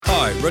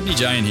Hi, Rodney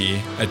Jane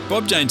here. At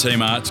Bob Jane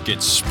T-Mart,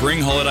 get spring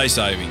holiday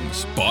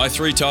savings. Buy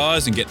 3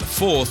 tyres and get the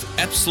 4th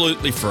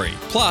absolutely free.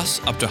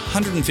 Plus, up to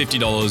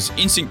 $150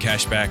 instant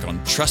cashback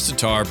on trusted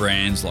tyre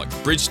brands like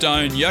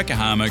Bridgestone,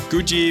 Yokohama,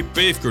 Goodyear,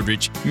 BF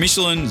Goodrich,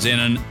 Michelin,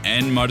 Zenon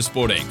and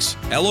Motorsport X.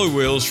 Alloy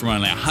wheels from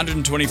only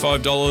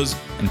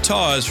 $125 and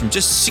tyres from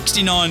just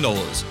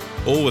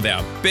 $69. All with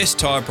our best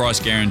tyre price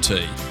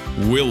guarantee.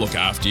 We'll look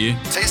after you.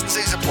 T's and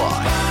C's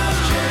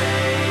apply.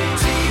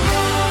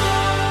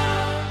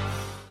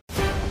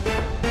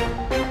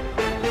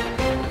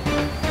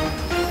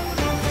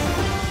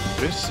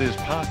 This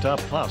is Parked Up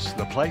Plus,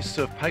 the place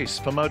of pace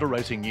for motor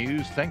racing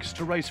news thanks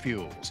to Race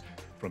Fuels.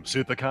 From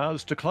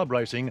supercars to club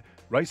racing,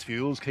 Race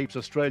Fuels keeps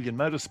Australian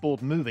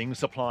motorsport moving,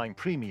 supplying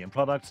premium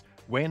products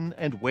when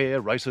and where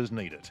racers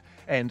need it.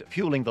 And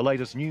fueling the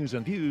latest news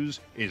and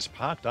views is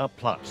Parked Up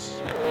Plus.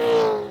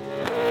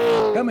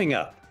 Coming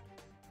up,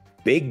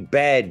 Big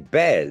Bad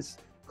Baz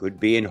could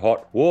be in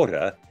hot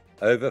water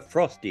over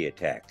Frosty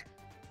attack.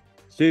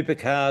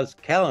 Supercars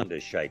calendar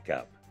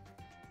shake-up.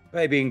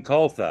 Fabian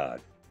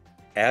Coulthard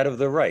out of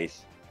the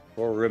race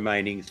for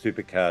remaining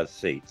supercars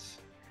seats.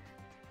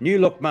 New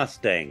look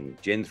Mustang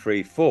Gen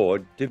 3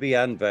 Ford to be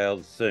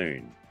unveiled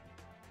soon.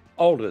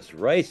 Oldest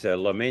racer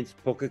laments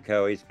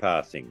Pukekohe's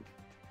passing.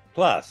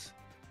 Plus,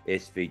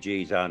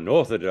 SVG's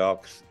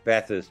unorthodox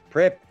Bathurst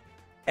prep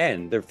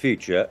and the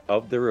future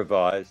of the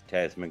revised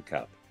Tasman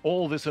Cup.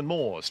 All this and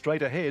more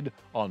straight ahead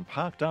on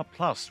Parked Up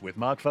Plus with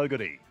Mark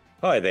Fogarty.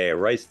 Hi there,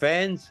 race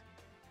fans.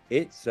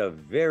 It's a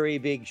very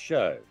big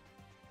show,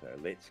 so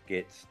let's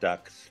get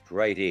stuck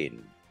straight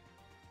in.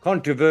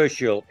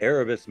 Controversial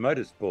Erebus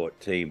Motorsport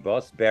team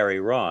boss Barry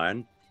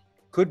Ryan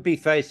could be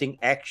facing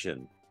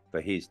action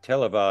for his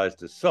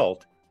televised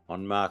assault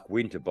on Mark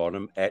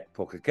Winterbottom at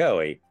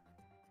Pukekohe.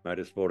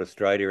 Motorsport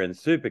Australia and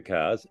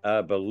Supercars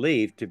are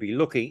believed to be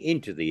looking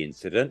into the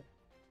incident,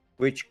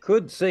 which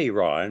could see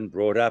Ryan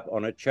brought up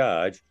on a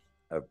charge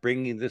of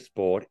bringing the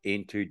sport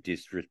into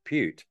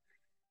disrepute.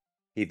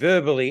 He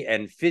verbally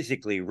and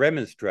physically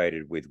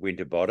remonstrated with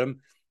Winterbottom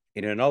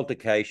in an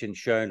altercation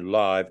shown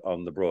live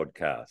on the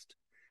broadcast.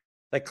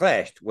 They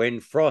clashed when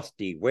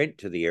Frosty went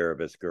to the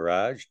Erebus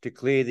garage to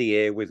clear the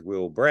air with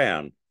Will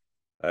Brown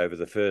over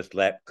the first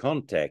lap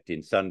contact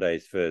in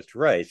Sunday's first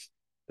race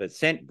that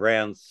sent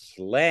Brown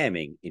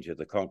slamming into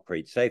the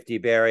concrete safety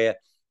barrier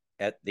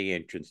at the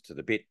entrance to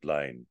the pit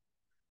lane.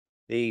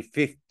 The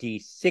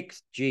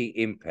 56G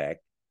impact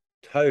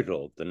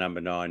totaled the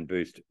number 9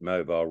 Boost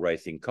Mobile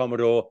Racing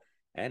Commodore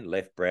and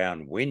left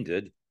Brown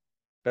winded,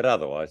 but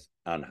otherwise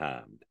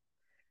unharmed.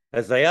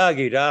 As they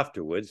argued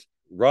afterwards,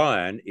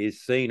 Ryan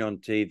is seen on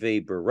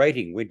TV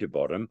berating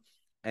Winterbottom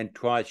and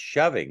twice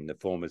shoving the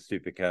former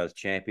Supercars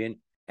champion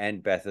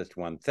and Bathurst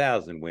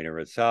 1000 winner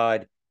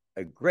aside,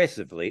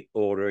 aggressively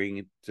ordering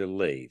him to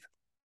leave.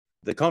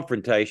 The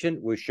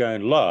confrontation was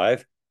shown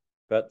live,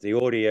 but the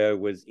audio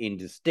was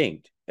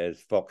indistinct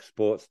as Fox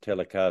Sports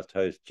telecast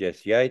host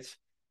Jess Yates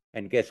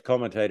and guest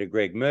commentator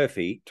Greg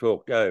Murphy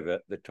talked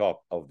over the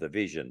top of the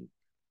vision.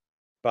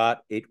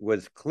 But it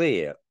was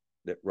clear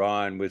that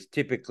Ryan was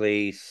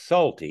typically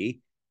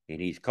salty in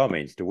his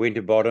comments to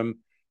Winterbottom,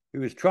 who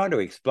was trying to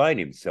explain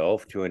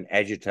himself to an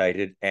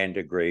agitated and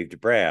aggrieved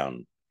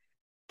Brown.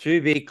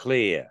 To be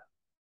clear,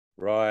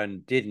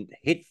 Ryan didn't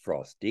hit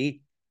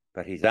Frosty,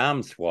 but his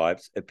arm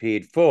swipes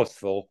appeared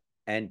forceful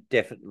and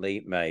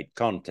definitely made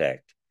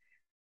contact.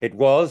 It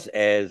was,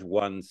 as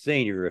one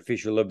senior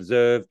official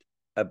observed,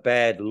 a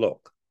bad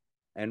look,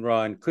 and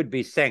Ryan could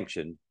be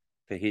sanctioned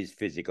for his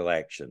physical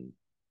action.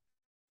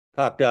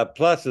 Parked Up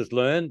Plus has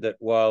learned that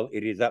while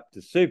it is up to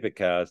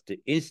supercars to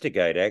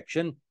instigate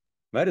action,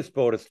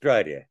 Motorsport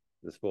Australia,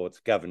 the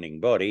sport's governing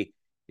body,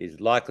 is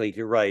likely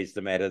to raise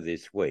the matter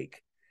this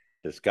week.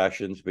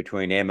 Discussions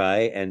between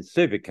MA and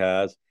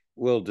supercars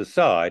will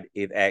decide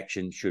if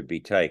action should be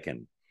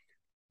taken.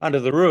 Under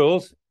the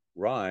rules,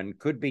 Ryan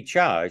could be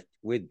charged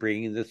with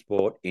bringing the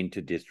sport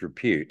into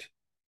disrepute.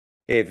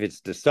 If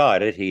it's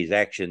decided his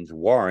actions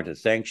warrant a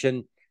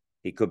sanction,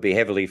 he could be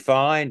heavily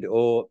fined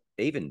or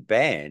even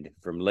banned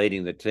from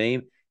leading the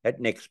team at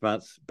next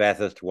month's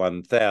Bathurst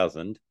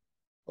 1000,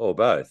 or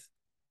both.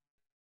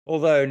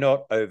 Although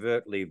not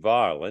overtly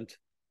violent,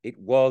 it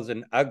was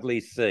an ugly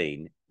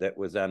scene that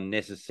was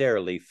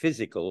unnecessarily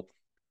physical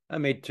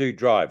amid two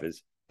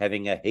drivers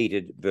having a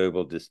heated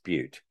verbal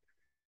dispute.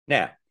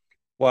 Now,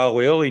 while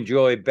we all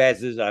enjoy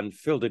Baz's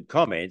unfiltered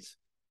comments,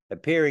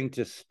 appearing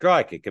to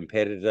strike a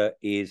competitor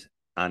is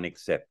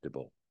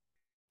unacceptable.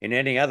 In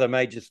any other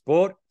major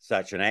sport,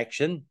 such an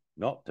action,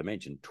 not to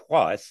mention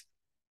twice,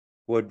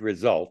 would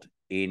result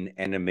in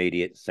an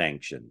immediate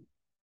sanction.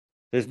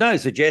 There's no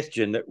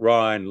suggestion that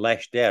Ryan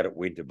lashed out at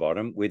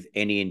Winterbottom with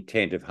any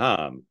intent of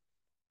harm,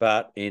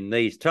 but in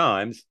these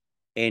times,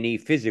 any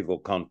physical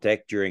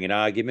contact during an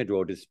argument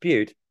or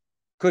dispute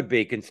could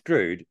be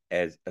construed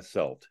as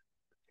assault.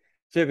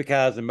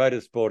 Supercars and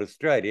Motorsport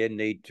Australia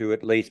need to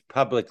at least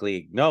publicly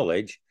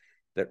acknowledge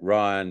that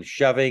Ryan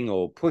shoving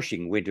or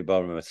pushing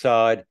Winterbottom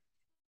aside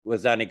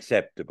was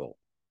unacceptable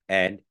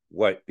and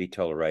won't be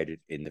tolerated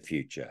in the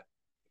future.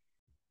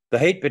 The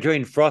heat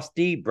between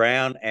Frosty,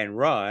 Brown and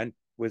Ryan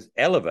was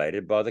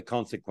elevated by the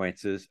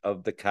consequences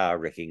of the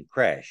car-wrecking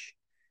crash.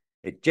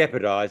 It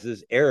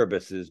jeopardises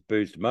Erebus's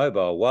Boost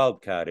Mobile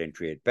wildcard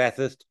entry at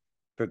Bathurst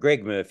for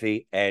Greg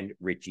Murphy and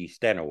Richie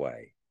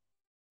Stanaway.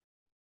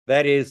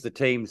 That is the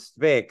team's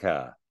spare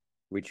car,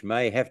 which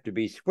may have to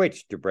be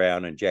switched to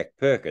Brown and Jack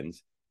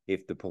Perkins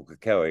if the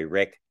Pukekohe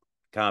wreck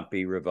can't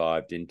be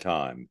revived in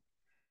time.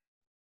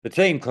 The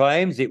team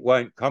claims it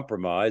won't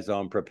compromise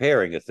on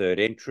preparing a third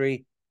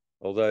entry,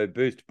 although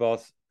Boost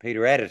boss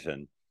Peter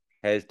Adderton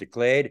has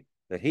declared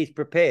that he's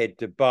prepared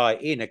to buy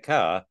in a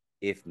car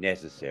if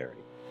necessary.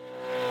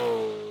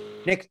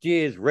 Next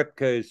year's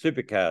Repco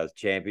Supercars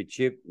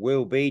Championship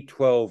will be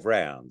 12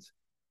 rounds,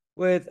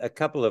 with a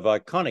couple of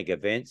iconic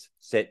events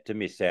set to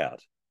miss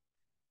out.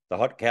 The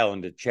hot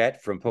calendar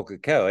chat from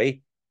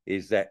Pukekohe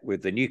is that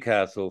with the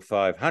Newcastle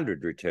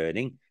 500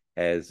 returning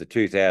as the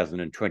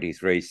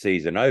 2023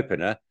 season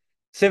opener,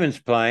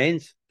 Symmons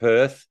Plains,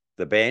 Perth,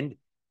 the Bend,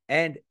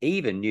 and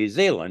even New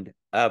Zealand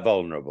are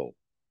vulnerable.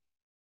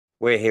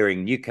 We're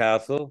hearing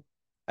Newcastle,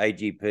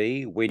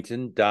 AGP,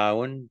 Winton,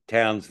 Darwin,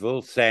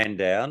 Townsville,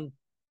 Sandown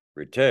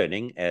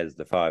returning as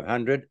the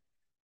 500,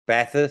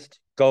 Bathurst,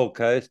 Gold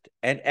Coast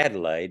and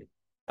Adelaide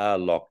are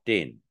locked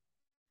in.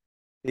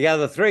 The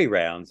other three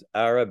rounds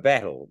are a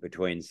battle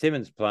between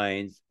Symmons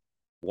Plains,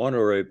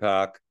 Wanneroo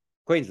Park,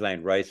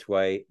 Queensland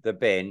Raceway, the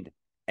Bend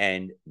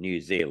and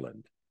New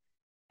Zealand.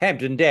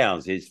 Hampton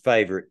Downs is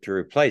favourite to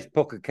replace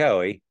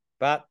Pukekohe,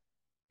 but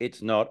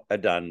it's not a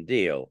done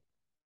deal.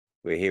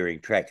 We're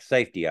hearing track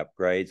safety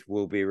upgrades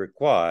will be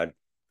required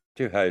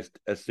to host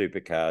a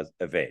Supercars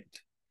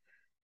event.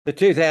 The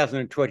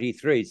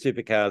 2023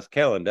 Supercars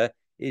calendar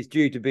is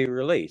due to be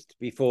released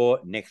before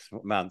next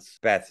month's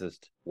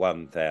Bathurst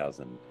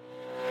 1000.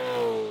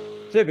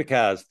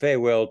 Supercars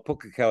farewelled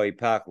Pukekohe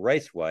Park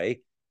Raceway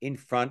in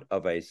front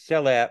of a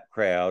sellout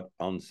crowd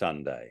on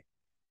Sunday.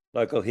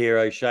 Local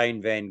hero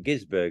Shane Van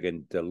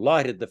Gisbergen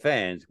delighted the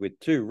fans with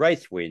 2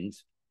 race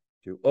wins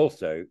to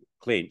also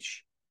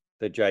clinch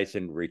the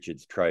Jason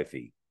Richards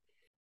Trophy.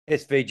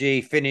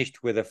 SVG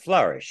finished with a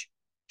flourish,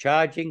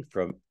 charging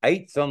from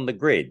 8th on the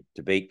grid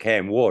to beat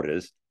Cam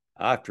Waters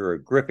after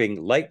a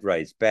gripping late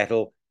race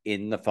battle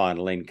in the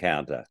final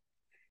encounter.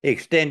 He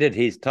extended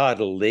his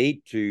title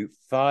lead to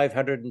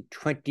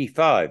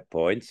 525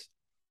 points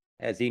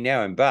as he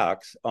now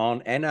embarks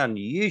on an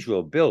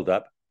unusual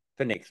build-up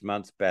for next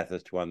month's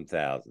Bathurst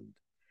 1000.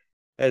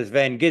 As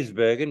Van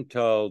Gisbergen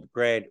told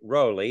Grant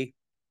Rowley,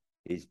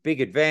 his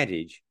big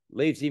advantage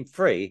leaves him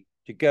free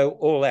to go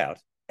all out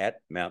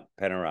at Mount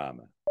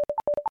Panorama.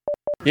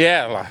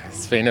 Yeah,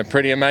 it's been a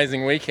pretty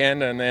amazing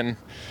weekend, and then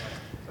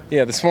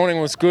this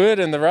morning was good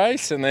in the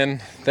race, and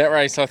then that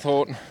race I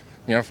thought,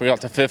 if we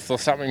got to 5th or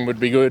something would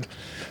be good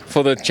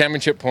for the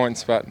championship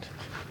points, but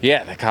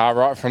the car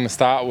right from the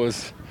start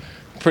was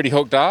pretty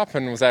hooked up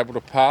and was able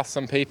to pass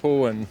some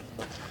people, and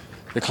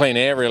the clean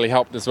air really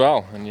helped as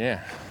well, and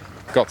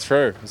got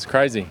through. It was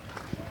crazy.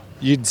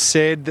 You'd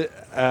said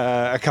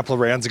a couple of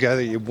rounds ago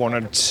that you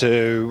wanted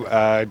to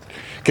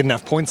get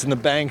enough points in the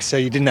bank so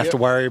you didn't have to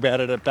worry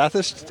about it at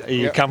Bathurst. Are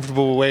you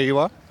comfortable where you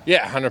are?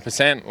 Yeah,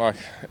 100%.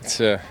 It's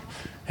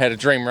had a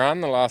dream run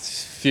the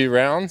last few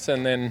rounds,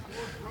 and then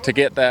to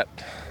get that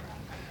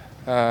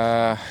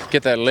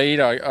lead,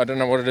 I don't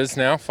know what it is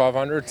now,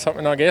 500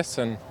 something I guess,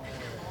 and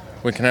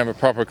we can have a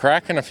proper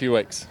crack in a few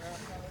weeks.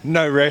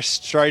 No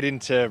rest, straight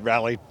into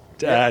rally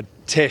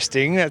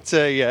testing. That's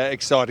a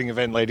exciting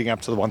event leading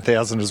up to the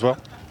 1000 as well.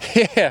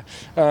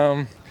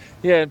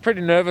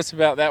 Pretty nervous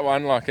about that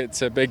one.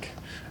 It's a big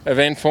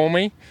event for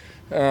me.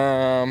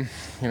 I'll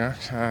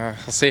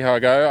see how I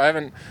go. I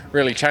haven't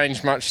really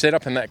changed much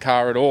setup in that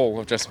car at all.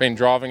 I've just been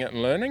driving it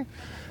and learning,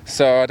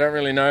 so I don't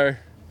really know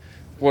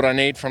what I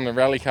need from the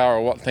rally car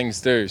or what things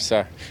do.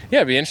 So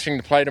it'll be interesting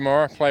to play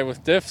tomorrow, play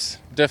with diffs.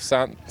 Diffs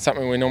aren't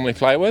something we normally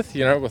play with,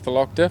 with the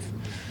lock diff.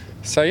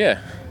 So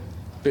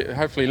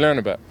hopefully learn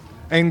a bit.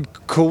 And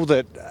cool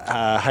that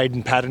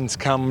Hayden Patton's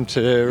come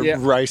to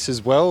race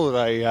as well.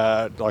 They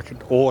like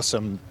an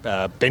awesome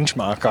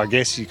benchmark, I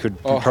guess you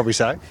could probably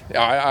say.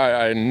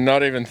 I'm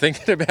not even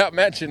thinking about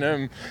matching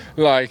him.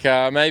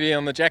 Maybe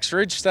on the Jacks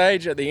Ridge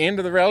stage at the end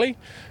of the rally,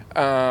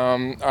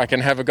 I can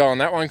have a go on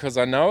that one because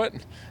I know it.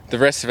 The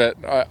rest of it,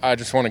 I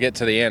just want to get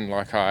to the end.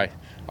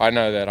 I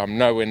know that I'm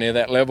nowhere near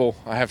that level.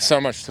 I have so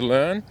much to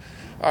learn.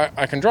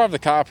 I can drive the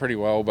car pretty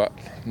well, but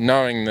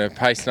knowing the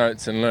pace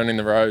notes and learning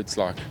the roads,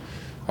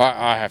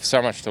 I have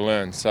so much to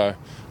learn. So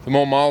the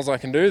more miles I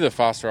can do, the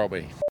faster I'll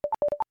be.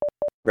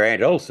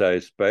 Grant also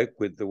spoke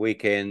with the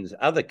weekend's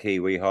other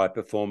Kiwi high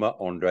performer,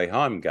 Andre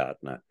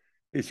Heimgartner,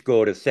 who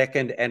scored a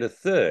 2nd and a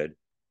 3rd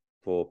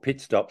for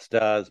Pit Stop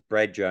Stars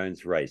Brad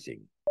Jones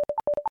Racing.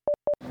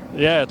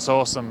 Yeah, it's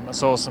awesome.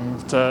 It's awesome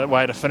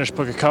way to finish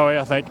Pukekohe.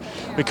 I think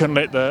we couldn't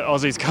let the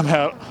Aussies come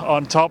out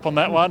on top on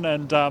that one,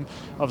 and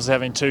obviously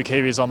having 2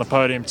 Kiwis on the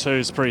podium too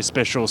is pretty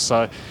special.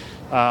 So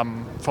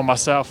for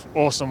myself,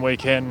 awesome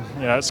weekend.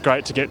 It's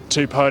great to get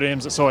 2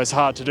 podiums. It's always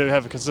hard to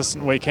have a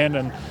consistent weekend,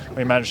 and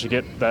we managed to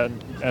get that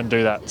and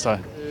do that. So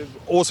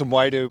awesome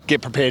way to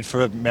get prepared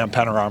for Mount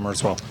Panorama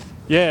as well.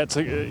 Yeah, it's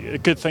a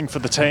good thing for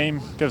the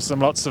team. Gives them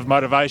lots of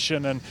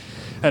motivation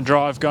and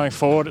drive going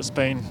forward. It's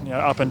been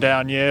up and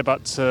down year,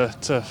 but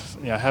to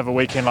have a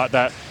weekend like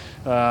that,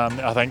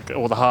 I think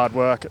all the hard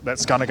work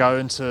that's going to go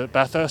into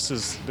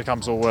Bathurst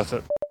becomes all worth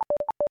it.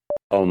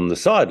 On the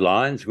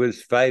sidelines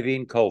was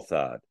Fabian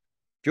Coulthard,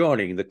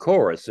 joining the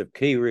chorus of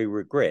Kiwi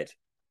regret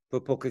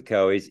for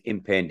Pukekohe's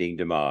impending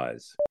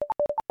demise.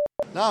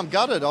 No, I'm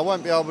gutted. I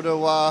won't be able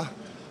to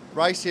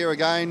race here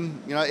again,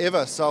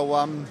 ever. So,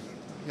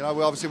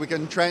 we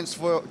can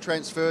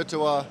transfer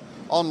to a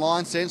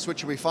online sense,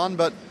 which will be fun.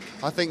 But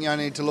I think you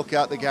need to look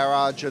out the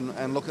garage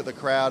and look at the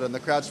crowd. And the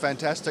crowd's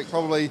fantastic.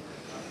 Probably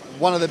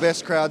one of the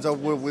best crowds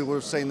we would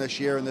have seen this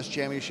year in this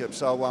championship.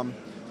 So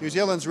New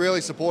Zealand's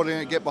really supporting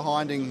it, get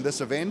behind this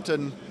event,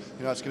 and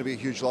it's going to be a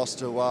huge loss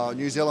to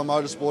New Zealand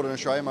motorsport and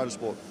Australian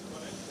motorsport.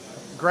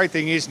 Great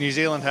thing is New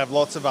Zealand have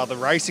lots of other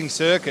racing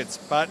circuits,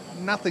 but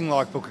nothing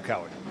like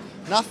Pukekohe.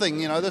 Nothing,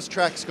 this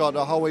track's got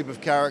a whole heap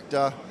of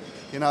character.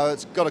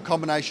 It's got a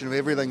combination of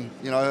everything,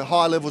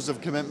 high levels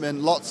of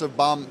commitment, lots of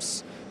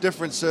bumps,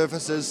 different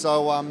surfaces.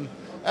 So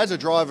as a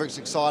driver, it's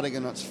exciting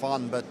and it's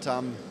fun, but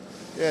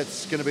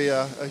it's going to be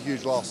a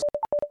huge loss.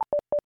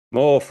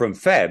 More from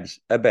Fabs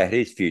about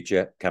his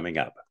future coming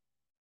up.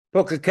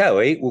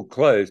 Pukekohe will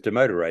close to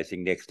motor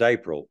racing next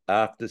April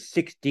after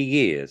 60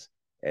 years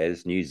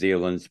as New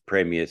Zealand's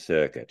premier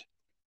circuit.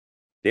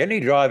 The only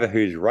driver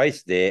who's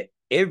raced there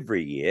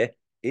every year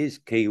is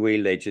Kiwi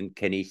legend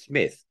Kenny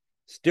Smith,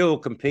 still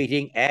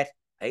competing at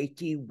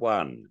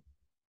 81.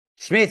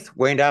 Smith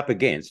went up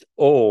against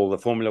all the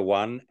Formula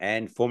 1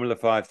 and Formula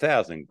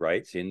 5000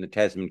 greats in the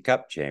Tasman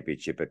Cup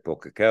Championship at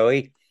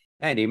Pukekohe,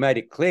 and he made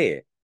it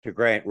clear to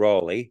Grant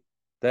Rowley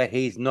that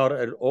he's not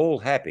at all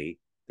happy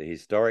the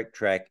historic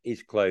track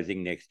is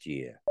closing next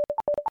year.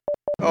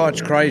 Oh,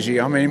 it's crazy.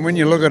 I mean, when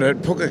you look at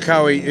it,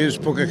 Pukekohe is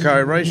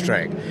Pukekohe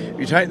racetrack.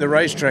 You take the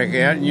racetrack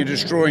out and you're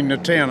destroying the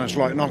town. It's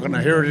like knocking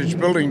a heritage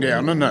building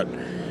down, isn't it?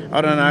 I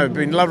don't know. It'd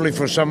been lovely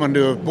for someone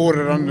to have bought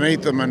it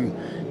underneath them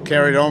and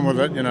carried on with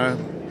it,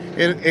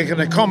 It can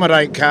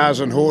accommodate cars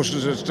and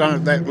horses. It's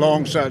done it that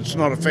long, so it's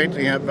not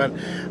affecting it. But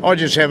I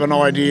just have an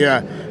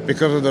idea,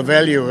 because of the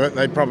value of it,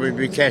 they'd probably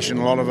be cashing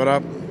a lot of it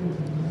up.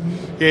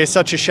 Yeah,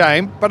 such a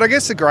shame. But I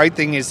guess the great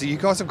thing is that you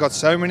guys have got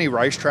so many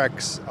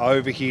racetracks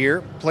over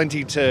here,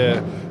 plenty to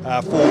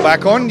fall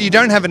back on. You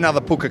don't have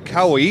another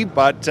Pukekohe,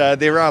 but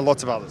there are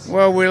lots of others.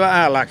 Well, we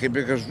are lucky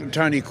because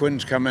Tony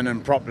Quinn's come in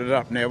and propped it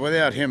up now.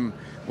 Without him,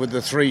 with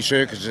the 3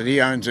 circuits that he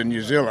owns in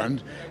New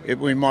Zealand,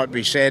 we might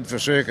be sad for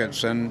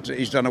circuits, and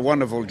he's done a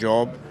wonderful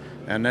job,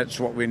 and that's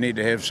what we need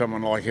to have,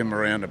 someone like him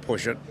around to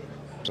push it.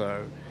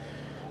 So,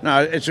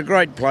 no, it's a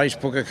great place,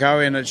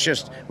 Pukekohe, and it's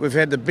just, we've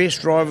had the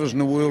best drivers in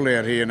the world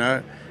out here,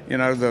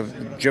 the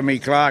Jimmy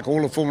Clark,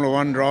 all the Formula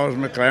 1 drivers,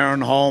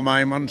 McLaren, Holm,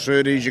 Amon,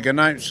 Surtees, you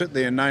can sit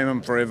there and name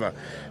them forever.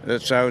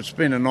 So it's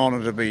been an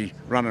honour to be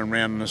running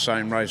around in the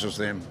same race as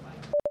them.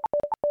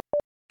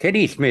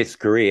 Kenny Smith's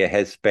career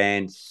has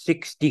spanned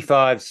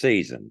 65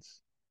 seasons,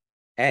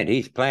 and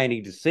he's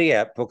planning to see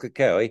out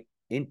Pukekohe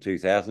in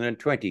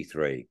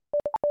 2023.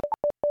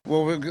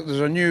 Well,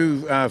 there's a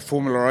new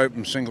Formula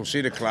Open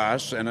single-seater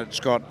class, and it's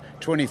got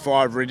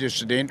 25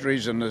 registered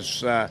entries, and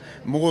there's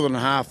more than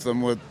half of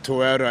them with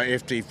Toyota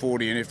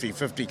FT40 and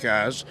FT50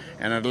 cars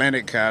and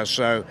Atlantic cars.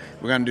 So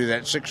we're going to do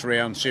that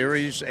 6-round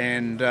series,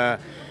 and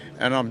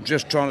I'm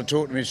just trying to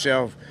talk to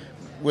myself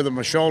whether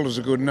my shoulders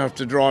are good enough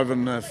to drive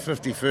in the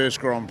 51st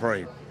Grand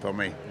Prix for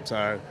me.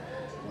 So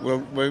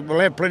we'll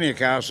have plenty of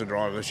cars to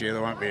drive this year.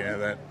 There won't be any of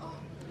that.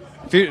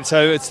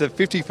 So it's the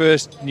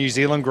 51st New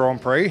Zealand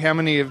Grand Prix. How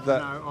many of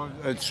that? No,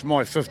 it's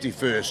my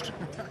 51st.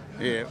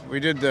 Yeah, we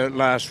did the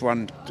last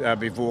one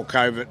before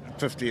COVID,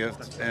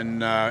 50th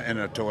in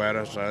a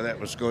Toyota, so that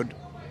was good.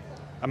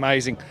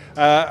 Amazing.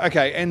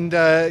 Okay, and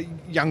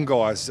young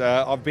guys,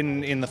 I've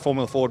been in the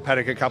Formula Ford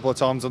paddock a couple of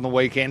times on the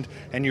weekend,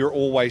 and you're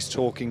always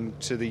talking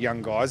to the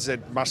young guys.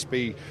 It must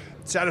be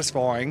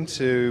satisfying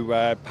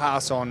to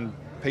pass on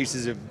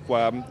pieces of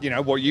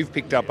what you've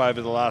picked up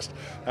over the last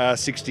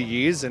 60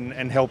 years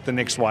and help the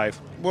next wave.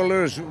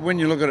 Well, when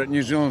you look at it,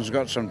 New Zealand's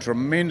got some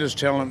tremendous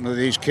talent with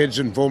these kids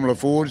in Formula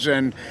Fords,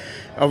 and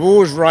I've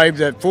always raved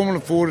that Formula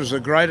Ford is the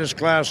greatest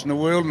class in the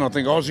world, and I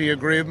think Aussie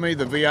agree with me.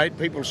 The V8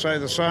 people say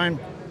the same.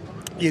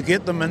 You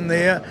get them in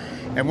there,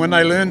 and when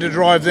they learn to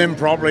drive them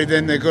properly,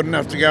 then they're good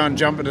enough to go and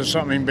jump into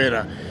something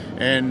better.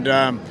 And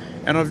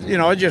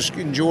I just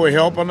enjoy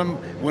helping them.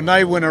 When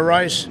they win a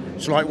race,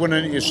 it's like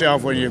winning it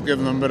yourself when you've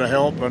given them a bit of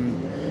help.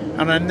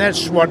 And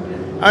that's what,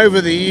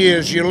 over the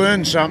years, you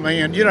learn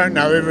something, and you don't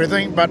know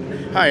everything, but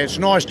hey, it's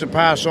nice to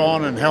pass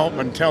on and help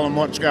and tell them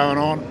what's going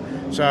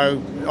on. So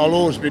I'll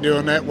always be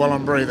doing that while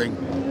I'm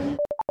breathing.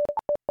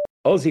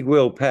 Aussie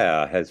Will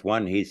Power has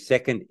won his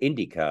 2nd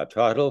IndyCar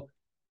title,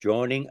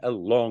 joining a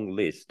long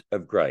list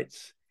of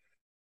greats.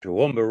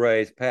 Toowoomba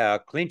Ray's Power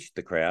clinched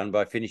the crown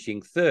by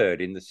finishing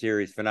 3rd in the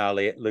series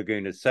finale at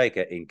Laguna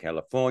Seca in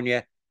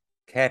California,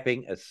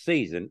 capping a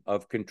season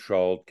of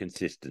controlled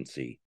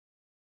consistency.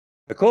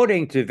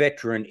 According to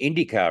veteran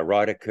IndyCar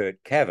rider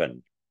Kurt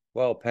Cavan,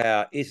 While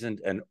Power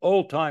isn't an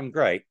all-time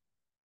great,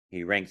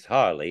 he ranks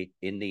highly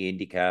in the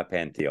IndyCar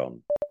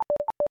pantheon.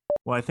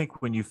 Well, I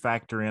think when you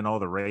factor in all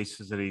the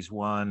races that he's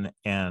won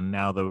and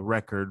now the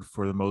record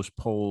for the most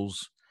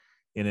poles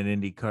in an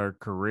IndyCar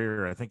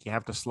career, I think you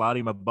have to slot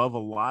him above a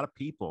lot of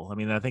people. I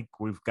mean, I think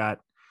we've got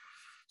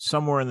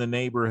somewhere in the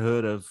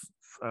neighborhood of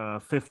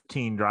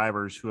 15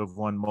 drivers who have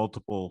won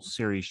multiple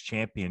series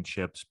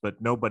championships,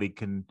 but nobody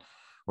can,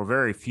 or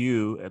very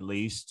few at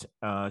least,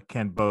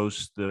 can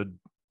boast the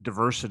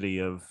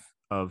diversity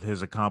of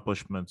his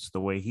accomplishments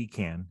the way he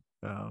can.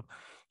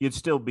 You'd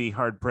still be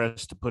hard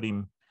pressed to put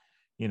him,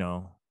 you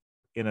know,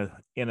 in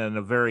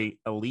a very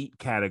elite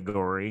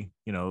category,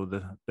 you know,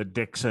 the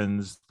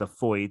Dixons, the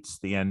Foyts,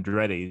 the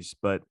Andrettis.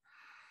 But,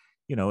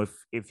 you know,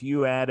 if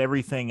you add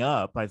everything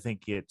up, I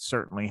think it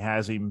certainly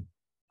has him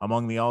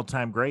among the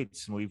all-time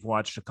greats. And we've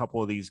watched a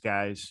couple of these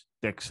guys,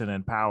 Dixon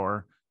and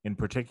Power in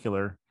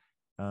particular,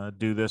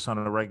 do this on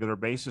a regular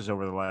basis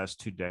over the last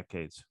 2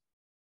 decades.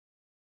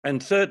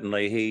 And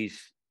certainly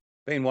he's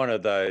been one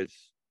of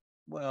those,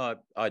 well,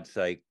 I'd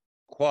say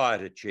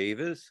quiet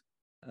achievers.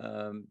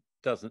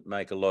 Doesn't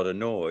make a lot of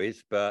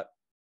noise, but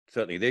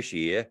certainly this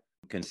year,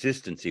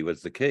 consistency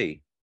was the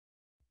key.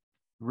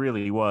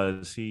 Really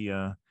was. He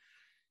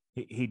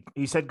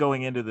said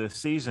going into the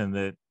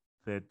season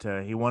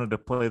that he wanted to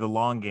play the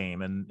long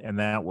game, and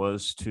that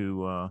was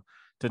to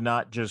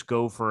not just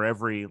go for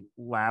every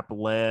lap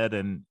led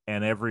and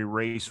every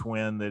race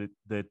win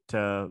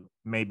that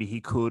maybe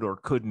he could or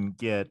couldn't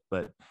get,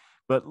 but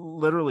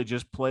literally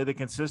just play the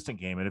consistent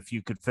game. And if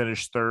you could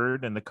finish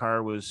third and the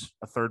car was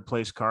a third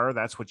place car,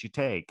 that's what you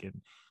take,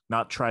 and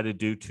not try to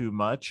do too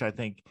much. I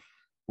think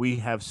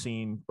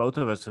both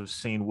of us have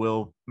seen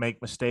Will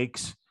make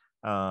mistakes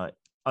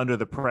under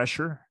the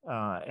pressure.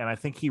 And I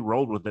think he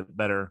rolled with it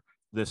better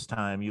this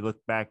time. You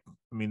look back,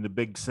 I mean, the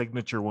big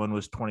signature one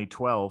was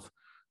 2012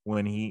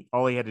 when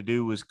all he had to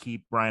do was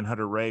keep Brian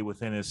Hunter-Reay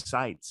within his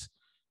sights,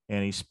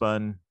 and he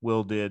spun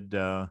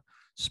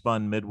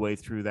midway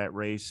through that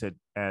race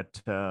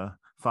at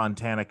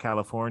Fontana,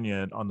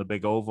 California on the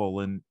big oval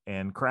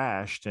and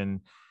crashed. And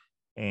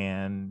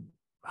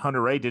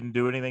Hunter-Reay didn't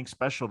do anything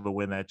special to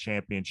win that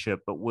championship,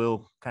 but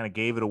Will kind of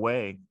gave it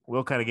away.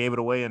 Will kind of gave it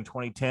away in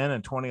 2010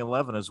 and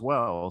 2011 as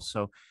well.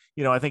 So,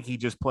 you know, I think he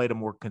just played a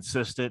more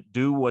consistent,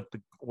 do what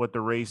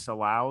the race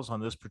allows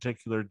on this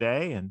particular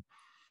day.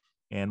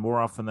 And more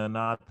often than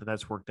not,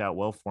 that's worked out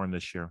well for him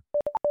this year.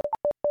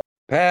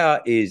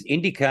 Power is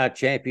IndyCar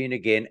champion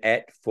again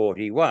at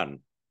 41.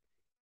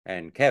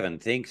 And Kevin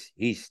thinks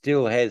he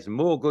still has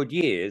more good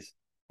years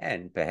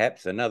and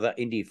perhaps another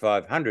Indy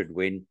 500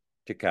 win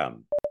to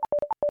come.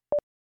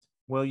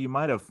 Well, you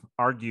might have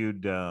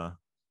argued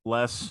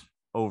less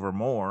over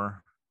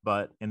more,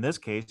 but in this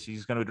case,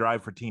 he's going to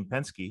drive for Team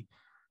Penske.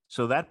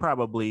 So that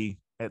probably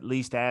at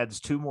least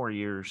adds 2 more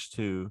years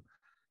to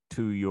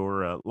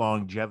your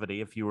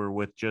longevity. If you were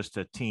with just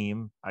a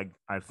team,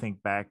 I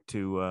think back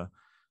to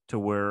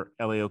where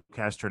Helio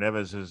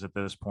Castroneves is at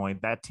this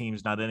point. That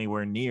team's not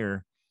anywhere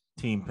near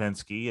Team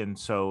Penske, and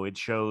so it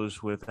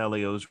shows with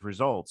Helio's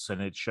results,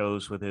 and it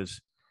shows with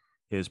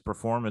his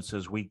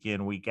performances week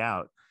in, week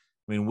out.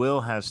 I mean, Will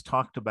has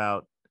talked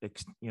about,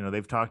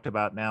 they've talked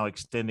about now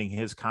extending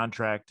his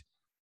contract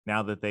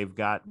now that they've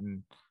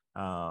gotten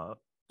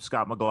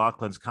Scott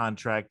McLaughlin's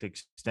contract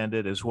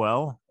extended as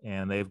well,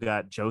 and they've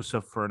got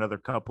Joseph for another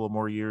couple of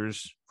more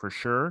years for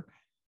sure,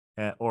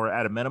 or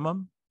at a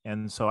minimum.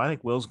 And so I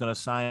think Will's going to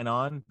sign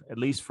on at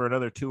least for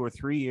another 2 or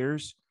 3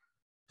 years.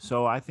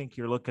 So I think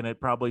you're looking at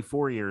probably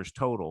 4 years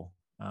total.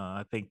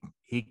 I think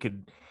he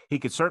could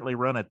certainly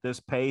run at this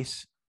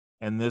pace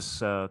and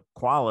this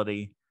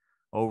quality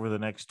over the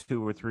next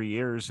 2 or 3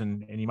 years,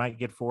 and you might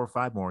get 4 or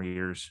 5 more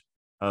years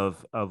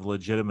of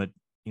legitimate,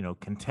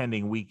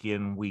 contending week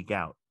in, week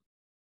out.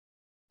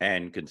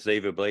 And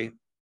conceivably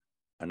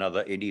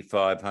another Indy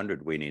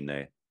 500 win in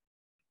there.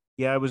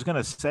 Yeah, I was going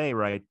to say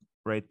right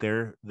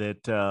there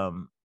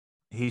that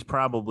he's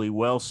probably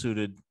well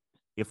suited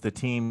if the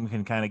team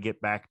can kind of get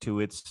back to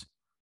its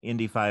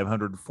Indy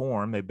 500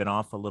 form. They've been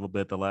off a little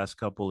bit the last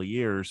couple of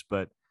years,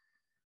 but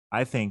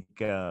I think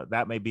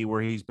that may be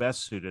where he's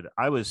best suited.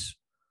 I was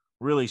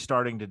really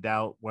starting to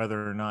doubt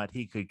whether or not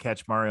he could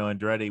catch Mario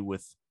Andretti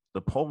with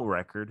the pole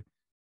record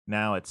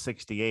now at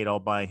 68 all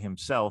by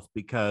himself,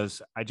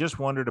 because I just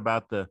wondered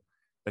about the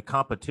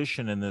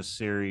competition in this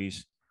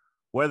series,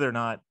 whether or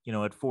not,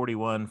 at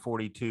 41,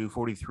 42,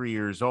 43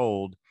 years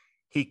old,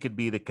 he could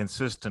be the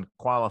consistent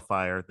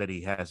qualifier that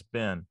he has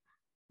been.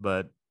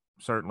 But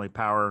certainly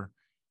Power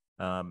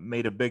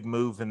made a big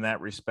move in that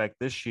respect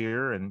this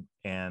year. And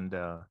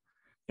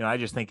I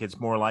just think it's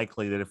more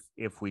likely that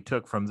if we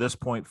took from this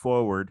point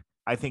forward,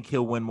 I think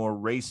he'll win more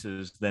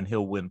races than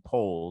he'll win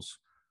poles.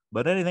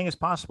 But anything is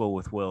possible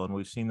with Will, and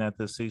we've seen that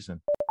this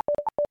season.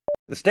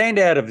 The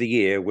standout of the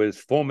year was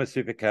former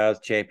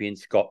Supercars champion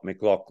Scott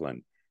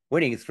McLaughlin,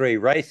 winning 3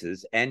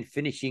 races and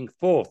finishing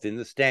 4th in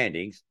the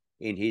standings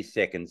in his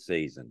second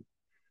season.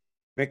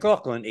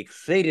 McLaughlin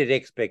exceeded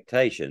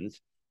expectations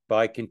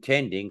by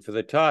contending for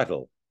the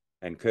title,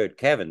 and Kurt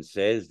Cavan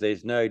says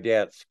there's no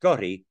doubt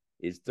Scotty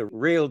is the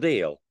real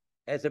deal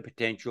as a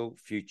potential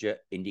future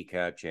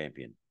IndyCar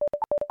champion.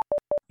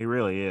 He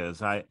really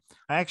is. I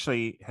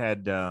actually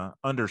had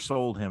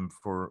undersold him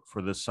for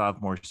this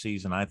sophomore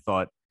season. I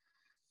thought,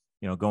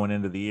 going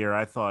into the year,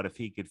 I thought if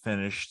he could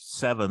finish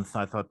 7th,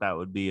 I thought that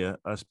would be a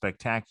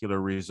spectacular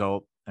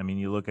result. I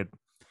mean,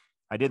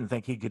 I didn't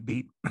think he could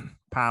beat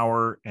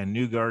Power and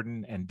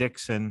Newgarden and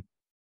Dixon,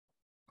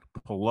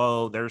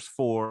 Palou. There's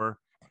 4,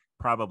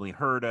 probably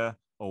Herta,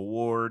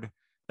 Award.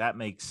 That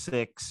makes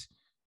 6.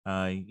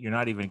 You're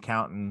not even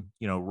counting,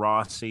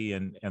 Rossi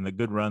and the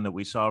good run that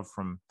we saw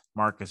from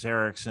Marcus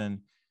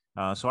Ericsson.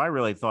 So I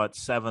really thought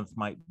 7th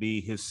might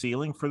be his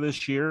ceiling for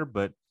this year,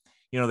 but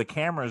the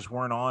cameras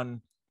weren't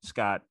on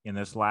Scott in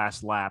this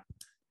last lap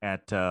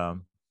at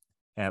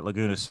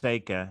Laguna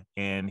Seca,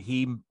 and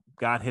he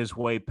got his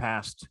way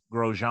past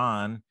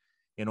Grosjean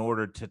in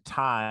order to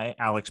tie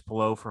Alex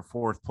Palou for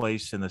 4th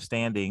place in the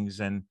standings,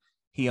 and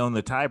he owned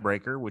the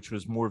tiebreaker, which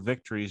was more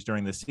victories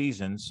during the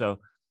season. So,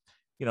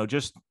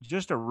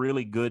 just a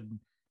really good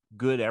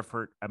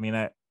effort. I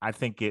mean, I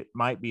think it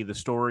might be the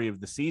story of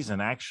the season,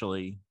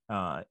 actually.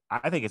 I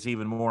think it's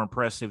even more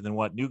impressive than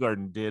what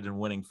Newgarden did in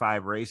winning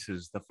 5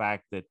 races. The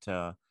fact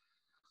that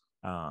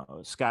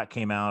Scott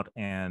came out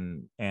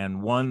and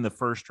won the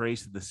first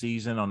race of the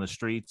season on the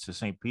streets of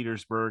St.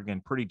 Petersburg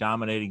in pretty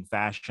dominating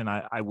fashion.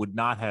 I would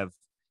not have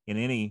in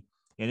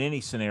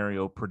any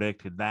scenario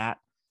predicted that.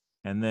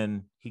 And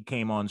then he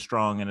came on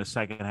strong in the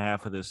second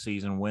half of this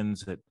season,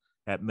 wins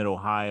at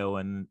Mid-Ohio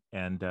and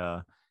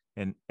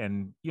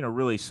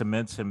really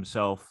cements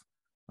himself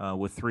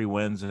with 3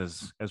 wins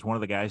as one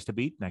of the guys to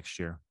beat next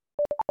year.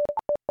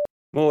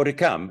 More to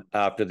come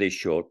after this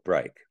short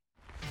break.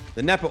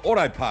 The Napa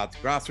Auto Parts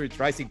Grassroots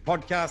Racing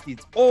Podcast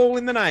is all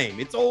in the name.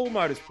 It's all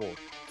motorsport,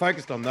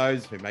 focused on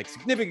those who make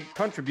significant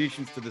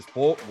contributions to the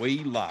sport we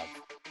love.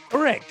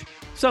 Correct.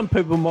 Some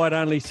people might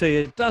only see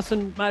a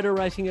dozen motor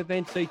racing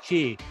events each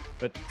year,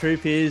 but the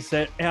truth is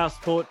that our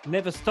sport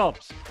never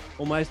stops.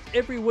 Almost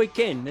every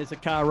weekend there's a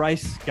car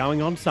race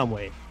going on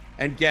somewhere.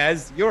 And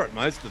Gaz, you're at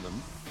most of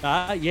them.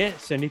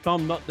 Yes, and if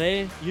I'm not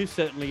there, you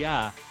certainly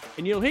are.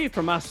 And you'll hear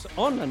from us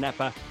on the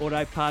Napa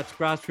Auto Parts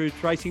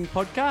Grassroots Racing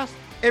Podcast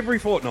every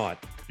fortnight.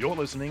 You're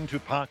listening to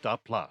Parked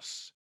Up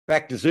Plus.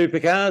 Back to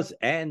Supercars,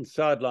 and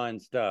sideline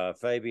star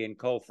Fabian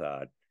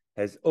Coulthard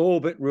has all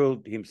but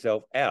ruled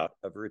himself out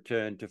of a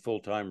return to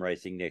full-time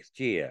racing next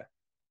year.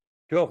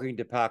 Talking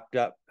to Parked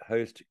Up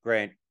host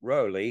Grant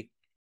Rowley,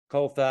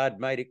 Coulthard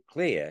made it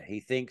clear he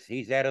thinks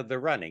he's out of the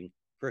running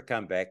for a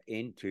comeback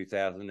in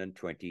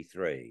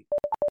 2023.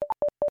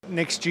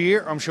 Next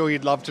year, I'm sure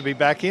you'd love to be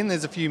back in.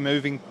 There's a few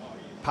moving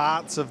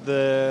parts of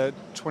the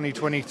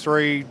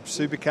 2023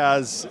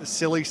 Supercars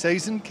silly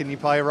season. Can you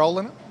play a role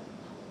in it?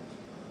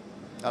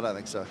 I don't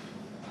think so.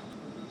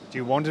 Do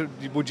you want to?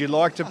 Would you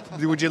like to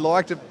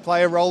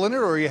play a role in it,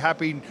 or are you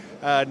happy?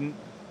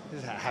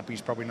 Happy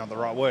is probably not the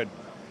right word.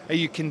 Are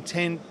you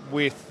content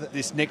with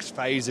this next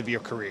phase of your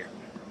career?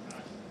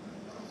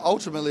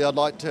 Ultimately, I'd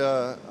like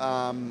to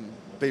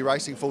be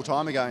racing full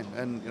time again,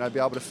 and be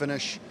able to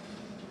finish,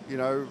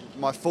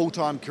 my full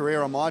time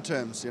career on my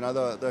terms.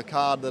 The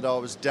card that I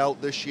was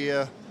dealt this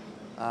year,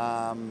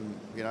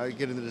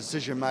 getting the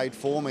decision made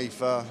for me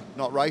for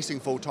not racing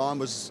full time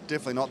was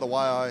definitely not the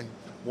way I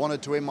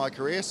wanted to end my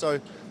career. So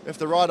if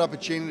the right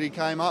opportunity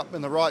came up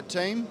in the right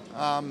team,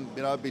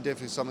 it'd be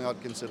definitely something I'd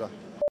consider.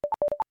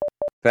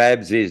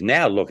 Fabs is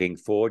now looking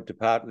forward to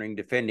partnering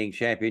defending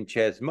champion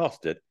Chaz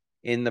Mostert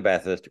in the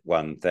Bathurst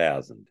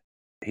 1000.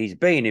 He's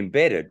been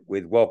embedded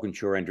with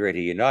Walkinshaw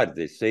Andretti United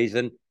this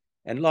season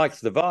and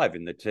likes the vibe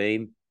in the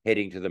team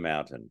heading to the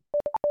mountain.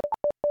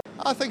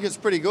 I think it's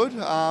pretty good.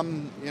 They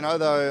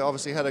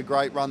obviously had a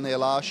great run there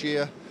last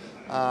year,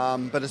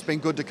 but it's been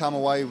good to come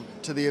away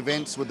to the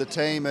events with the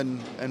team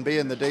and be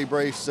in the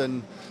debriefs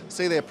and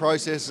see their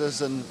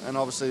processes and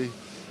obviously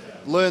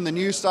learn the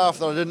new stuff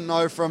that I didn't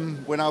know from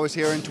when I was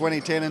here in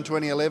 2010 and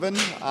 2011.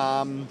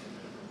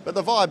 But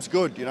the vibe's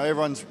good.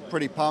 Everyone's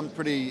pretty pumped,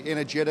 pretty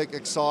energetic,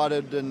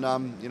 excited, and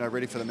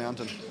ready for the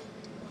mountain.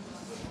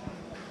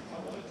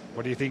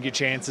 What do you think your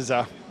chances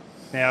are?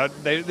 Now,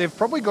 they've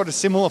probably got a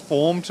similar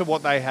form to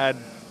what they had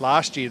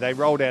last year. They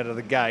rolled out of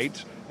the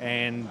gate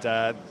and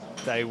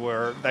they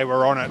were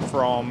on it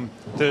from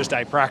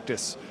Thursday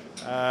practice.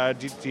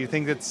 Do you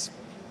think it's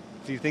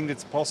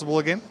possible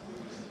again?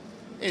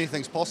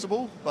 Anything's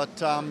possible,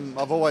 but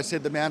I've always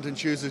said the mountain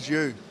chooses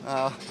you.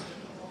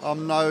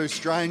 I'm no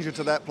stranger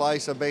to that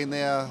place. I've been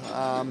there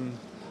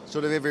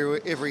sort of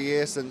every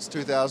year since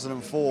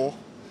 2004,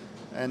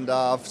 and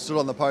I've stood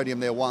on the podium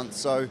there once.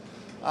 So,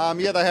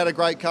 they had a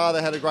great car,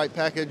 they had a great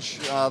package,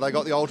 they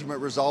got the ultimate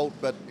result,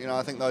 but,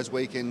 I think those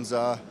weekends,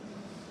 a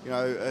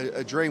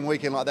dream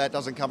weekend like that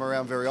doesn't come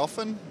around very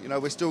often.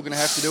 We're still going to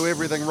have to do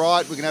everything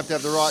right. We're going to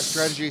have the right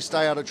strategy,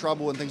 stay out of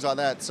trouble and things like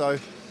that. So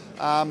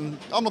I'm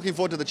looking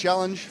forward to the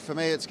challenge. For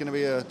me, it's going to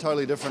be a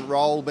totally different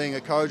role being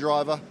a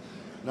co-driver.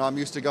 I'm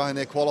used to going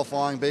there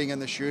qualifying, being in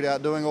the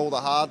shootout, doing all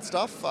the hard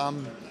stuff.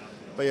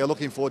 But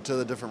looking forward to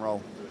the different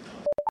role.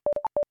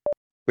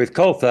 With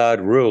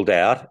Coulthard ruled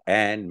out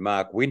and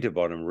Mark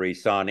Winterbottom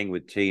re-signing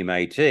with Team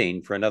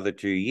 18 for another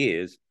 2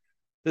 years,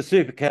 the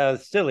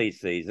Supercars silly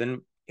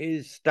season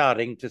is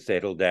starting to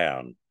settle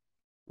down.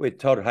 With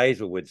Todd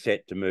Hazelwood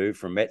set to move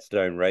from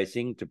Metstone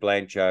Racing to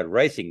Blanchard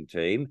Racing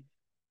Team,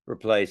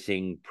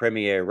 replacing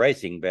Premier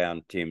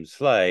Racing-bound Tim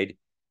Slade,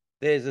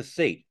 there's a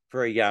seat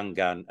for a young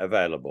gun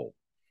available.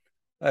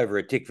 Over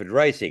at Tickford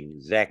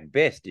Racing, Zach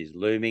Best is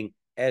looming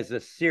as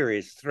a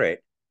serious threat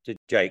to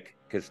Jake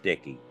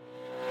Kostecki.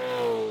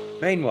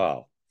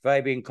 Meanwhile,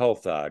 Fabian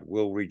Coulthard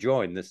will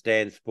rejoin the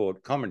Stan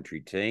Sport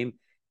commentary team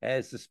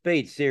as the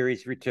Speed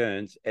Series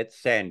returns at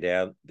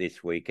Sandown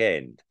this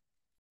weekend.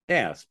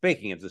 Now,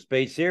 speaking of the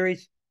Speed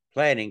Series,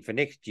 planning for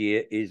next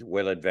year is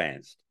well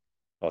advanced.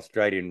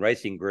 Australian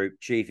Racing Group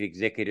Chief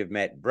Executive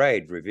Matt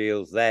Braid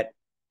reveals that,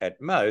 at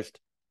most,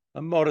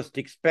 a modest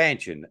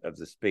expansion of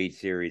the Speed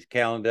Series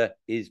calendar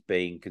is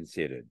being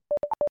considered.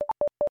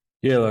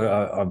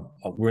 Yeah,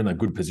 we're in a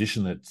good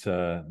position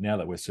that now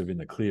that we're sort of in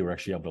the clear, we're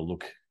actually able to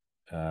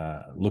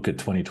look at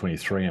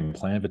 2023 and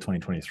plan for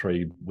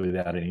 2023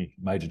 without any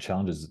major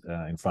challenges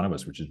in front of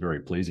us, which is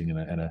very pleasing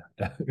and a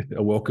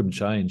welcome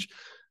change.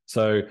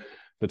 So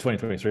for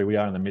 2023, we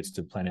are in the midst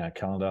of planning our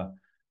calendar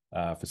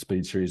for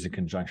Speed Series in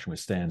conjunction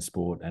with Stan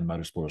Sport and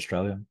Motorsport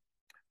Australia.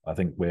 I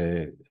think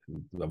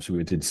obviously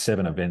we did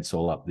 7 events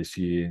all up this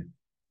year.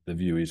 The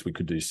view is we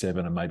could do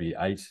 7 and maybe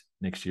 8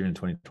 next year in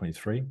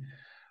 2023.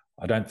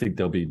 I don't think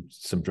there'll be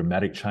some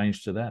dramatic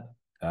change to that.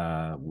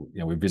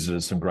 We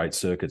visited some great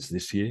circuits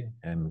this year,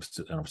 and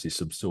obviously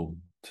some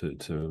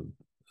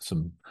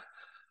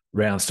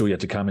rounds still yet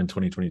to come in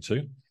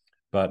 2022.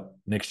 But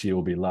next year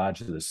will be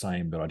largely the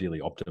same, but ideally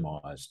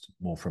optimised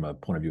more from a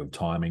point of view of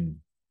timing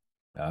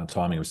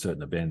of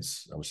certain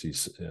events, obviously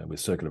with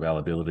circuit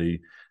availability,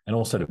 and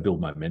also to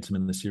build momentum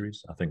in the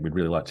series. I think we'd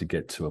really like to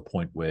get to a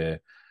point where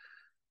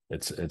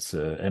it's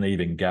an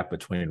even gap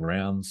between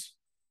rounds.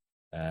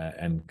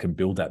 And can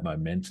build that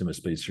momentum of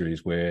Speed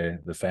Series where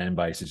the fan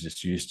base is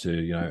just used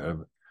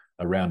to,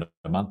 around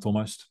a month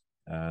almost.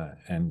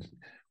 And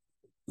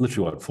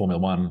literally what Formula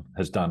One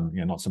has done,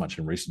 not so much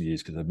in recent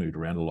years because they've moved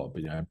around a lot,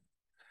 but,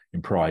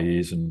 in prior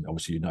years, and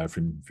obviously,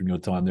 from your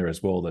time there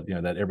as well, that,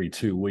 that every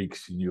 2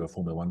 weeks you knew a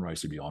Formula One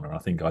race would be on. And I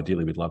think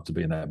ideally we'd love to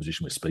be in that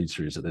position with Speed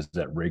Series, that there's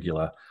that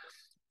regular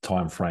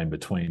time frame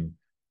between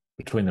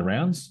the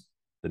rounds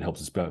that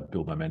helps us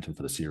build momentum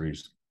for the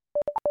series.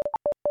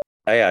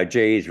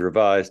 ARG's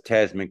revised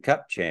Tasman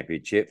Cup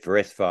Championship for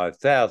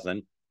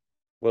S5000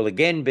 will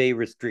again be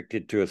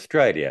restricted to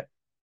Australia,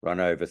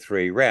 run over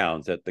 3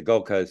 rounds at the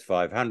Gold Coast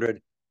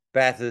 500,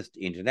 Bathurst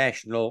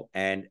International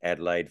and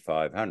Adelaide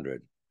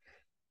 500.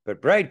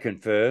 But Braid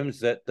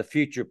confirms that the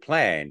future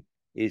plan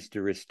is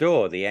to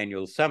restore the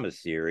annual summer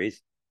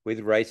series with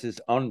races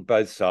on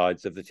both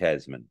sides of the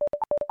Tasman.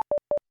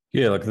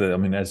 Yeah, look,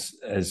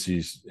 as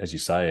you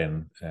say,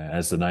 and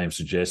as the name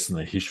suggests, and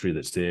the history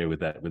that's there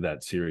with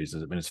that series,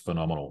 it's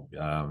phenomenal.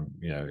 I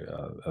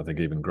think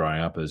even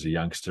growing up as a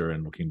youngster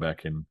and looking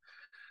back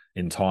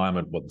in time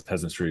at what the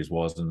Tasman series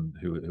was and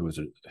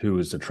who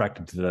was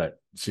attracted to that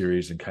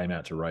series and came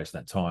out to race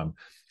that time,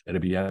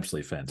 it'd be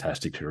absolutely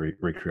fantastic to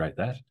recreate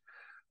that.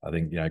 I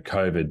think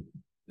COVID,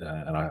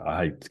 and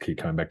I hate to keep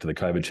coming back to the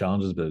COVID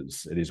challenges, but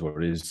it is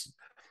what it is.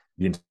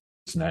 The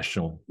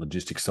international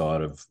logistics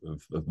side of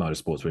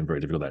motorsport's been very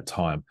difficult at that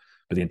time,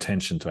 but the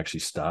intention to actually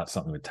start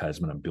something with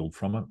Tasman and build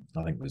from it,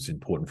 I think was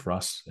important for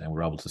us, and we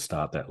were able to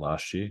start that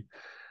last year.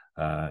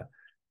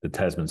 The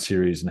Tasman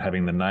series and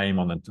having the name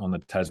on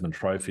the Tasman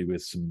trophy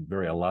with some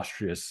very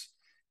illustrious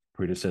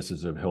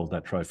predecessors who have held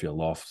that trophy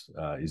aloft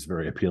is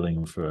very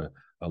appealing for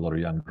a lot of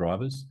young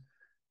drivers.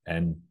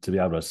 And to be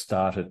able to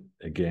start it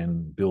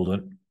again, build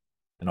it,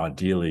 and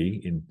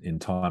ideally in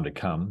time to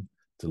come,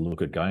 to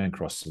look at going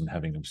across and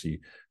having obviously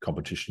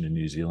competition in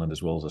New Zealand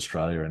as well as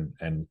Australia,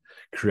 and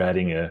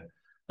creating a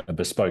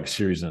bespoke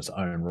series in its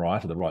own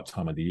right at the right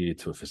time of the year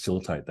to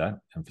facilitate that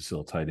and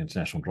facilitate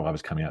international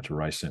drivers coming out to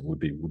race, it would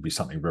be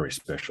something very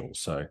special.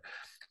 So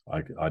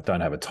I don't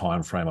have a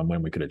time frame on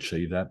when we could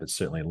achieve that, but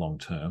certainly long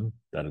term,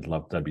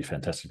 that'd be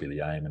fantastic to be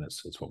the aim, and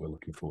it's what we're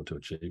looking forward to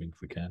achieving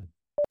if we can.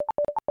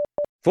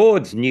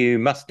 Ford's new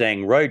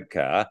Mustang road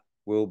car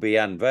will be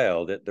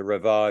unveiled at the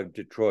revived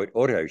Detroit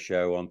Auto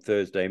Show on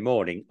Thursday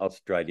morning,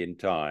 Australian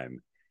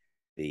time.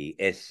 The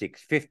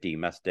S650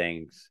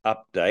 Mustang's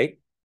update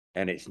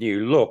and its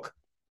new look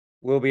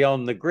will be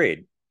on the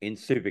grid in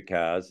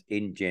supercars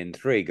in Gen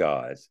 3,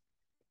 guys.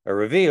 A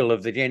reveal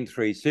of the Gen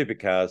 3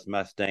 supercars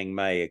Mustang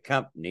may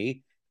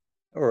accompany,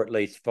 or at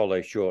least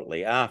follow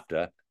shortly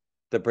after,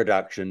 the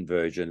production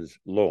version's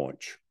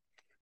launch.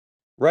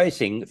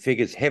 Racing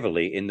figures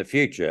heavily in the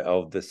future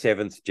of the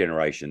 7th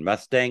generation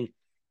Mustang,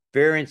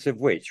 variants of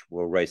which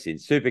will race in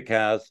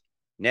supercars,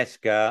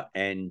 NASCAR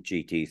and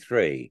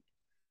GT3.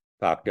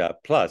 Parked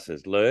Up Plus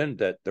has learned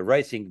that the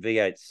Racing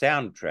V8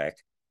 soundtrack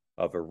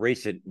of a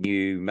recent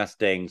new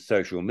Mustang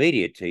social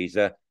media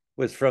teaser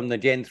was from the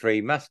Gen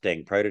 3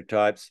 Mustang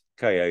prototype's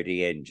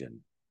Coyote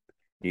engine.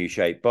 New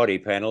shape body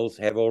panels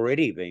have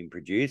already been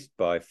produced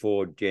by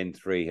Ford Gen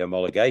 3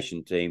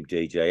 homologation team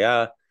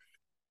DJR,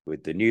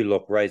 with the new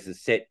look racer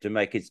set to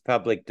make its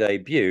public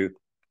debut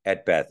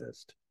at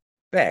Bathurst.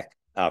 Back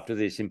after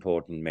this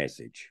important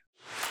message.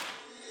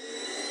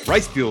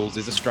 Race Fuels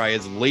is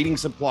Australia's leading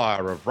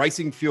supplier of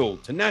racing fuel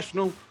to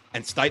national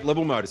and state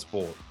level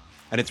motorsport.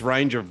 And its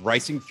range of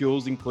racing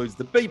fuels includes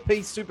the BP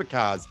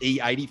Supercars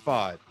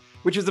E85,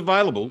 which is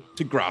available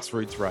to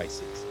grassroots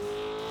races.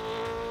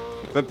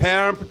 For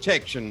power and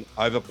protection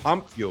over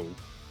pump fuel,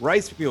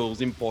 Race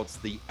Fuels imports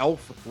the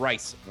ELF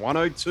Race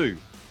 102,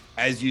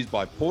 as used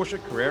by Porsche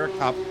Carrera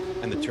Cup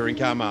and the Touring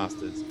Car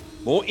Masters.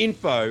 More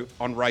info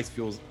on Race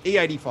Fuels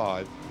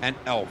E85 and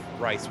ELF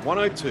Race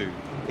 102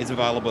 is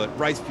available at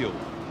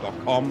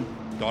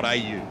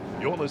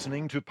racefuel.com.au. You're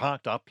listening to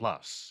Parked Up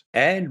Plus.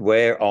 And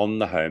we're on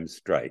the home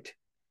straight.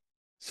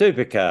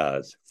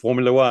 Supercars,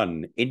 Formula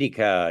One,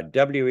 IndyCar,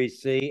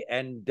 WEC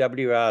and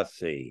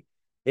WRC.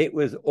 It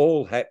was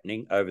all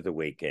happening over the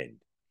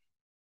weekend.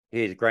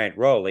 Here's Grant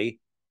Rowley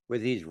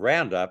with his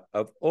roundup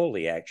of all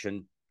the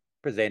action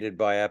presented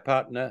by our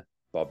partner,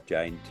 Bob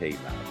Jane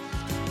T-Marts.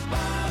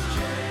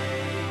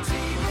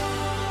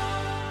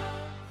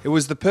 It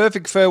was the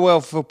perfect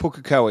farewell for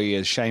Pukekohe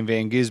as Shane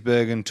Van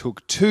Gisbergen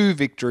took 2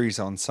 victories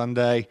on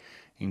Sunday,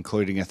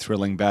 including a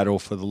thrilling battle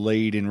for the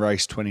lead in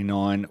race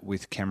 29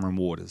 with Cameron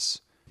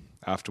Waters.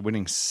 After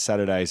winning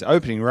Saturday's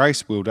opening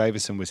race, Will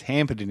Davison was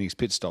hampered in his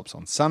pit stops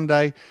on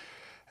Sunday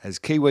as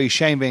Kiwi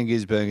Shane Van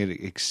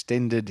Gisbergen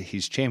extended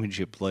his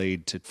championship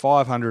lead to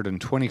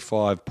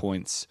 525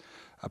 points,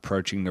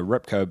 approaching the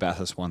Repco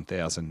Bathurst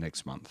 1000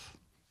 next month.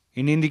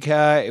 In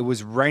IndyCar, it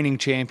was reigning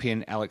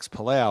champion Alex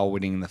Palou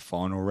winning the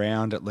final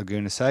round at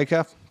Laguna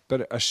Seca,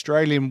 but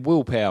Australian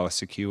Will Power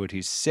secured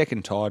his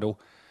second title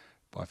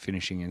by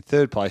finishing in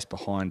third place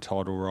behind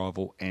title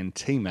rival and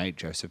teammate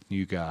Joseph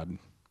Newgarden.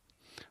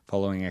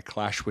 Following a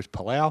clash with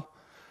Palou,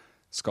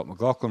 Scott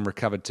McLaughlin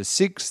recovered to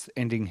 6th,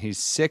 ending his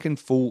second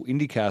full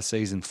IndyCar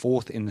season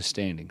 4th in the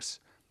standings.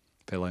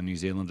 Fellow New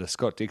Zealander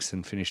Scott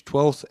Dixon finished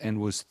 12th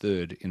and was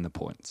 3rd in the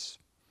points.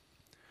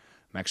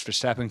 Max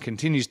Verstappen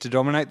continues to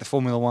dominate the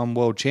Formula One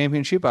World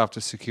Championship after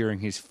securing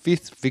his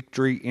 5th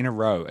victory in a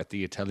row at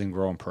the Italian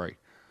Grand Prix.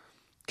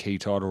 Key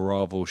title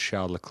rival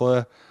Charles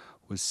Leclerc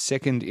was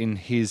second in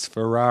his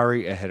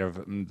Ferrari ahead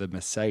of the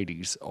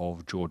Mercedes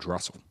of George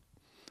Russell.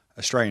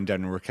 Australian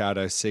Daniel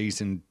Ricciardo's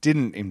season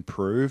didn't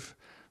improve,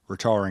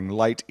 retiring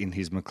late in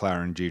his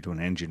McLaren due to an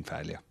engine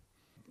failure.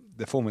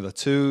 The Formula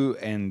 2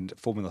 and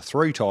Formula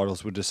 3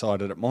 titles were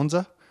decided at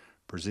Monza.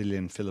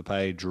 Brazilian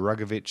Felipe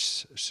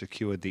Drugovich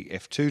secured the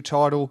F2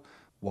 title,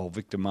 while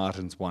Victor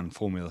Martins won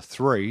Formula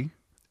 3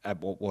 at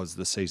what was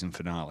the season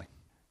finale.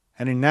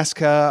 And in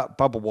NASCAR,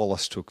 Bubba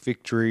Wallace took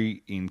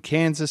victory in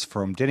Kansas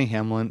from Denny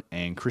Hamlin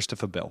and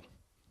Christopher Bell.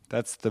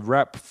 That's the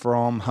wrap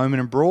from Home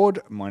and Abroad.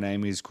 My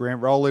name is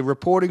Grant Rowley,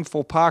 reporting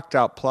for Parked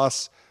Up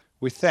Plus,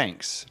 with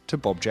thanks to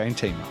Bob Jane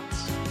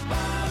T-Marts.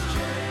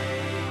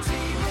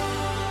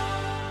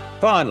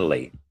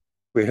 Finally,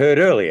 we heard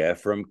earlier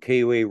from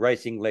Kiwi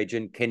racing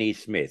legend Kenny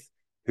Smith,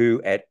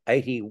 who at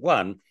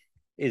 81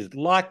 is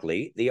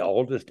likely the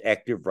oldest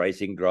active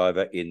racing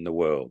driver in the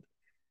world.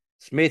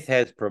 Smith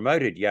has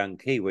promoted young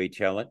Kiwi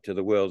talent to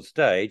the world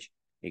stage,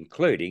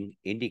 including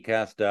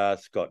IndyCar star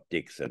Scott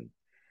Dixon.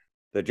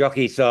 The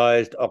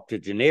jockey-sized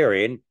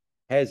octogenarian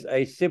has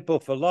a simple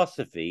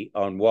philosophy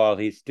on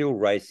why he's still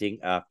racing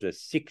after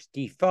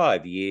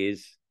 65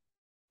 years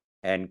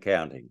and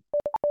counting.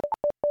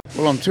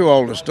 Well, I'm too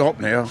old to stop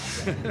now.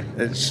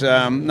 It's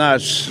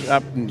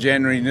up in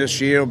January this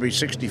year. It'll be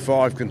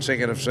 65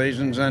 consecutive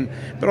seasons,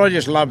 but I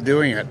just love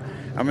doing it.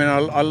 I mean,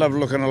 I love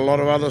looking at a lot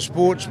of other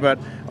sports, but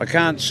I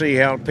can't see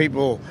how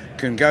people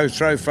can go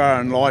so far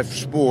in life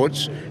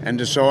sports and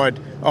decide,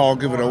 I'll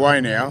give it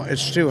away now.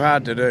 It's too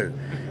hard to do.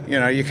 You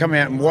know, you come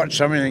out and watch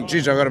something and think,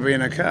 geez, I've got to be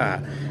in a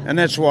car. And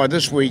that's why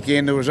this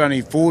weekend there was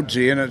only Fords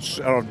here,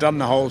 and I've done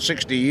the whole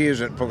 60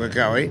 years at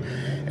Pukekohe.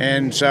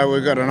 And so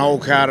we've got an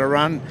old car to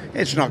run.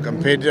 It's not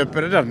competitive,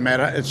 but it doesn't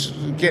matter. It's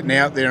getting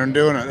out there and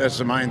doing it. That's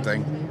the main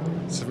thing.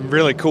 Some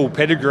really cool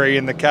pedigree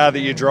in the car that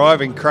you're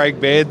driving, Craig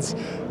Bairds.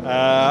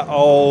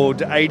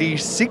 Old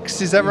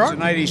 86, is that right?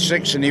 It's an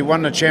 86, and he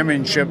won the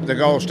championship, the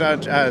Gold Star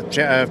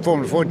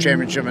Formula 4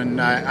 championship in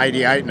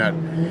 88 in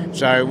it.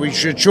 So we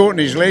should shorten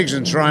his legs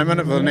and throw him in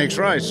it for the next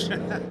race.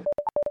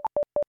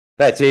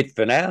 That's it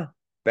for now.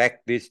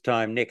 Back this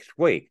time next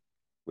week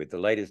with the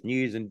latest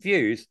news and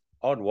views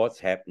on what's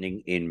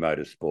happening in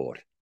motorsport.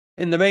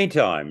 In the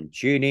meantime,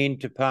 tune in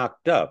to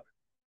Parked Up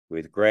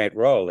with Grant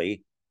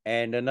Rowley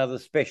and another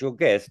special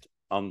guest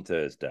on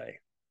Thursday.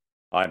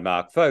 I'm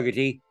Mark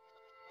Fogarty.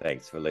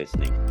 Thanks for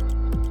listening.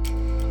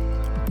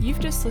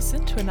 You've just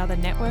listened to another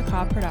Network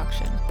R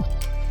production.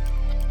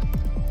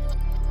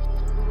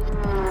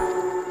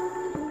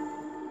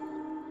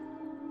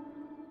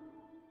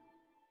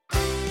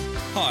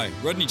 Hi,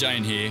 Rodney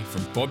Jane here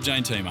from Bob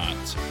Jane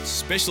T-Marts,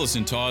 specialists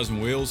in tyres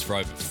and wheels for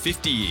over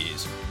 50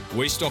 years.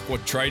 We stock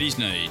what tradies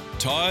need,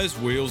 tyres,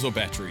 wheels or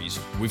batteries,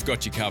 we've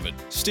got you covered.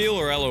 Steel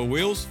or alloy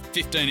wheels,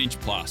 15-inch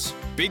plus.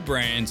 Big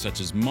brands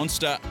such as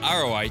Monster,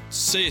 RO8,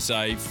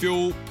 CSA,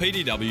 Fuel,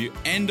 PDW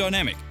and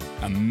Dynamic.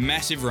 A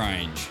massive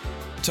range.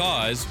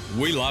 Tyres,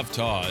 we love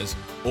tyres.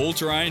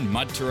 All-terrain,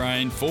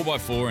 mud-terrain,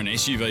 4x4 and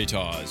SUV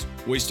tyres.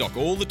 We stock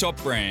all the top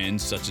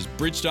brands such as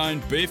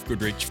Bridgestone, BF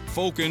Goodrich,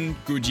 Falcon,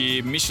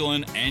 Goodyear,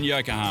 Michelin and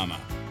Yokohama.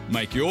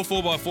 Make your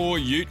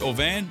 4x4, ute or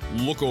van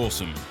look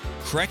awesome.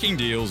 Cracking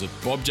deals at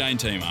Bob Jane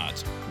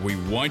T-Mart. We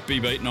won't be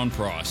beaten on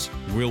price.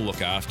 We'll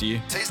look after you.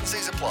 T's and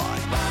C's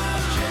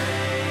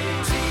apply.